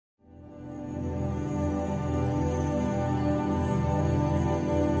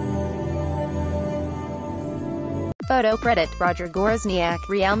Photo credit, Roger Gorączniak.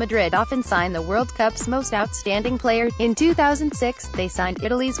 Real Madrid often sign the World Cup's most outstanding player. In 2006, they signed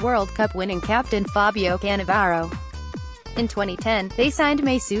Italy's World Cup winning captain Fabio Cannavaro. In 2010, they signed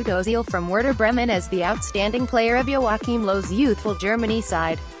Mesut Ozil from Werder Bremen as the outstanding player of Joachim Löw's youthful Germany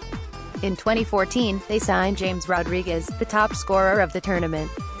side. In 2014, they signed James Rodriguez, the top scorer of the tournament.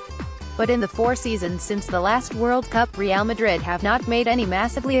 But in the 4 seasons since the last World Cup, Real Madrid have not made any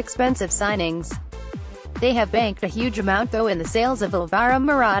massively expensive signings. They have banked a huge amount though in the sales of Alvaro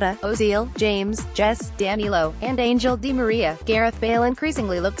Morata, Ozil, James, Jess, Danilo, and Angel Di Maria. Gareth Bale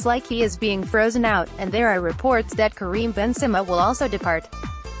increasingly looks like he is being frozen out, and there are reports that Karim Benzema will also depart.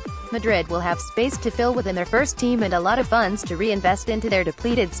 Madrid will have space to fill within their first team and a lot of funds to reinvest into their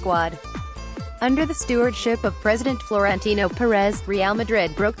depleted squad. Under the stewardship of President Florentino Perez, Real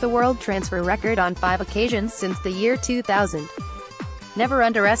Madrid broke the world transfer record on 5 occasions since the year 2000. Never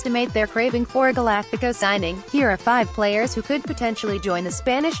underestimate their craving for a Galactico signing. Here are 5 players who could potentially join the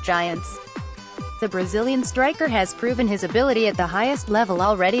Spanish giants. The Brazilian striker has proven his ability at the highest level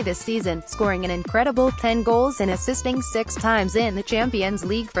already this season, scoring an incredible 10 goals and assisting 6 times in the Champions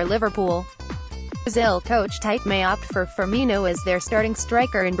League for Liverpool. Brazil coach Tite may opt for Firmino as their starting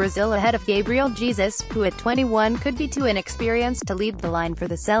striker in Brazil ahead of Gabriel Jesus, who at 21 could be too inexperienced to lead the line for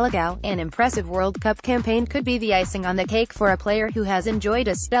the Selegao. An impressive World Cup campaign could be the icing on the cake for a player who has enjoyed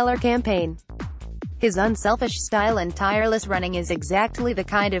a stellar campaign. His unselfish style and tireless running is exactly the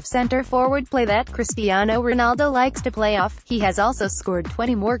kind of center-forward play that Cristiano Ronaldo likes to play off. He has also scored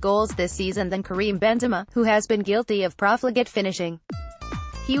 20 more goals this season than Karim Benzema, who has been guilty of profligate finishing.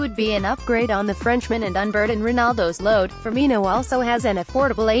 He would be an upgrade on the Frenchman and unburden Ronaldo's load. Firmino also has an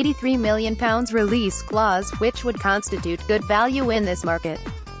affordable £83 million release clause, which would constitute good value in this market.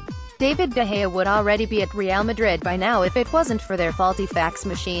 David De Gea would already be at Real Madrid by now if it wasn't for their faulty fax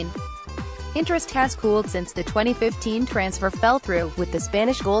machine. Interest has cooled since the 2015 transfer fell through, with the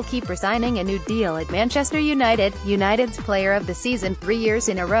Spanish goalkeeper signing a new deal at Manchester United, United's player of the season 3 years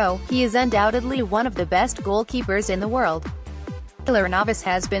in a row. He is undoubtedly one of the best goalkeepers in the world. Keylor Navas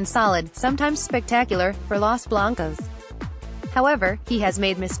has been solid, sometimes spectacular, for Los Blancos. However, he has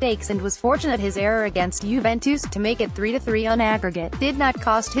made mistakes and was fortunate his error against Juventus to make it 3-3 on aggregate did not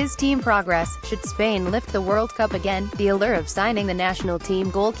cost his team progress. Should Spain lift the World Cup again, the allure of signing the national team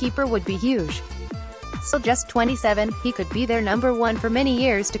goalkeeper would be huge. Still just 27, he could be their number 1 for many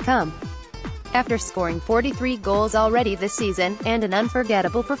years to come. After scoring 43 goals already this season, and an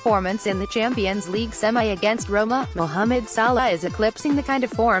unforgettable performance in the Champions League semi against Roma, Mohamed Salah is eclipsing the kind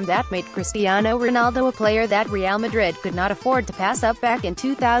of form that made Cristiano Ronaldo a player that Real Madrid could not afford to pass up back in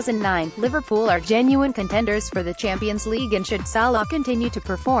 2009. Liverpool are genuine contenders for the Champions League, and should Salah continue to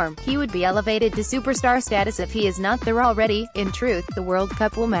perform, he would be elevated to superstar status if he is not there already. In truth, the World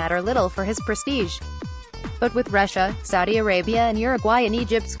Cup will matter little for his prestige. But with Russia, Saudi Arabia and Uruguay in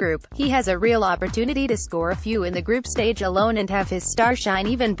Egypt's group, he has a real opportunity to score a few in the group stage alone and have his star shine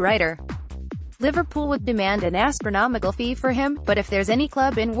even brighter. Liverpool would demand an astronomical fee for him, but if there's any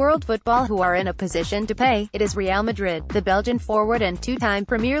club in world football who are in a position to pay, it is Real Madrid. The Belgian forward and 2-time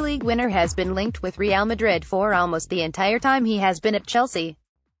Premier League winner has been linked with Real Madrid for almost the entire time he has been at Chelsea.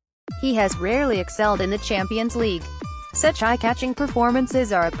 He has rarely excelled in the Champions League. Such eye-catching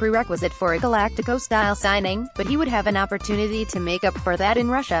performances are a prerequisite for a Galactico-style signing, but he would have an opportunity to make up for that in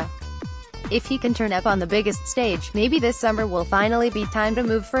Russia. If he can turn up on the biggest stage, maybe this summer will finally be time to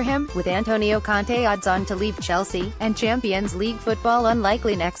move for him, with Antonio Conte odds on to leave Chelsea, and Champions League football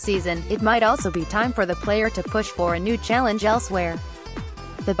unlikely next season. It might also be time for the player to push for a new challenge elsewhere.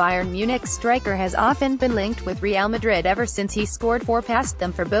 The Bayern Munich striker has often been linked with Real Madrid ever since he scored 4 past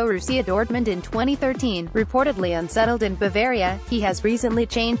them for Borussia Dortmund in 2013. Reportedly unsettled in Bavaria, he has recently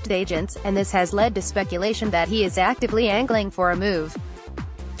changed agents, and this has led to speculation that he is actively angling for a move.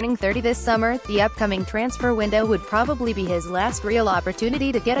 Turning 30 this summer, the upcoming transfer window would probably be his last real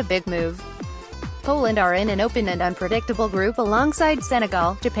opportunity to get a big move. Poland are in an open and unpredictable group alongside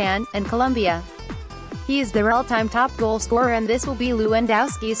Senegal, Japan, and Colombia. He is their all-time top goal scorer, and this will be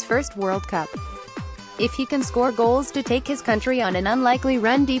Lewandowski's first World Cup. If he can score goals to take his country on an unlikely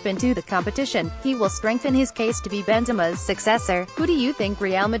run deep into the competition, he will strengthen his case to be Benzema's successor. Who do you think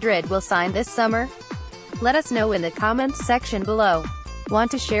Real Madrid will sign this summer? Let us know in the comments section below.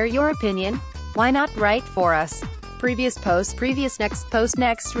 Want to share your opinion? Why not write for us? Previous post,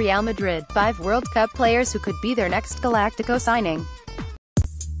 next Real Madrid, 5 World Cup players who could be their next Galactico signing.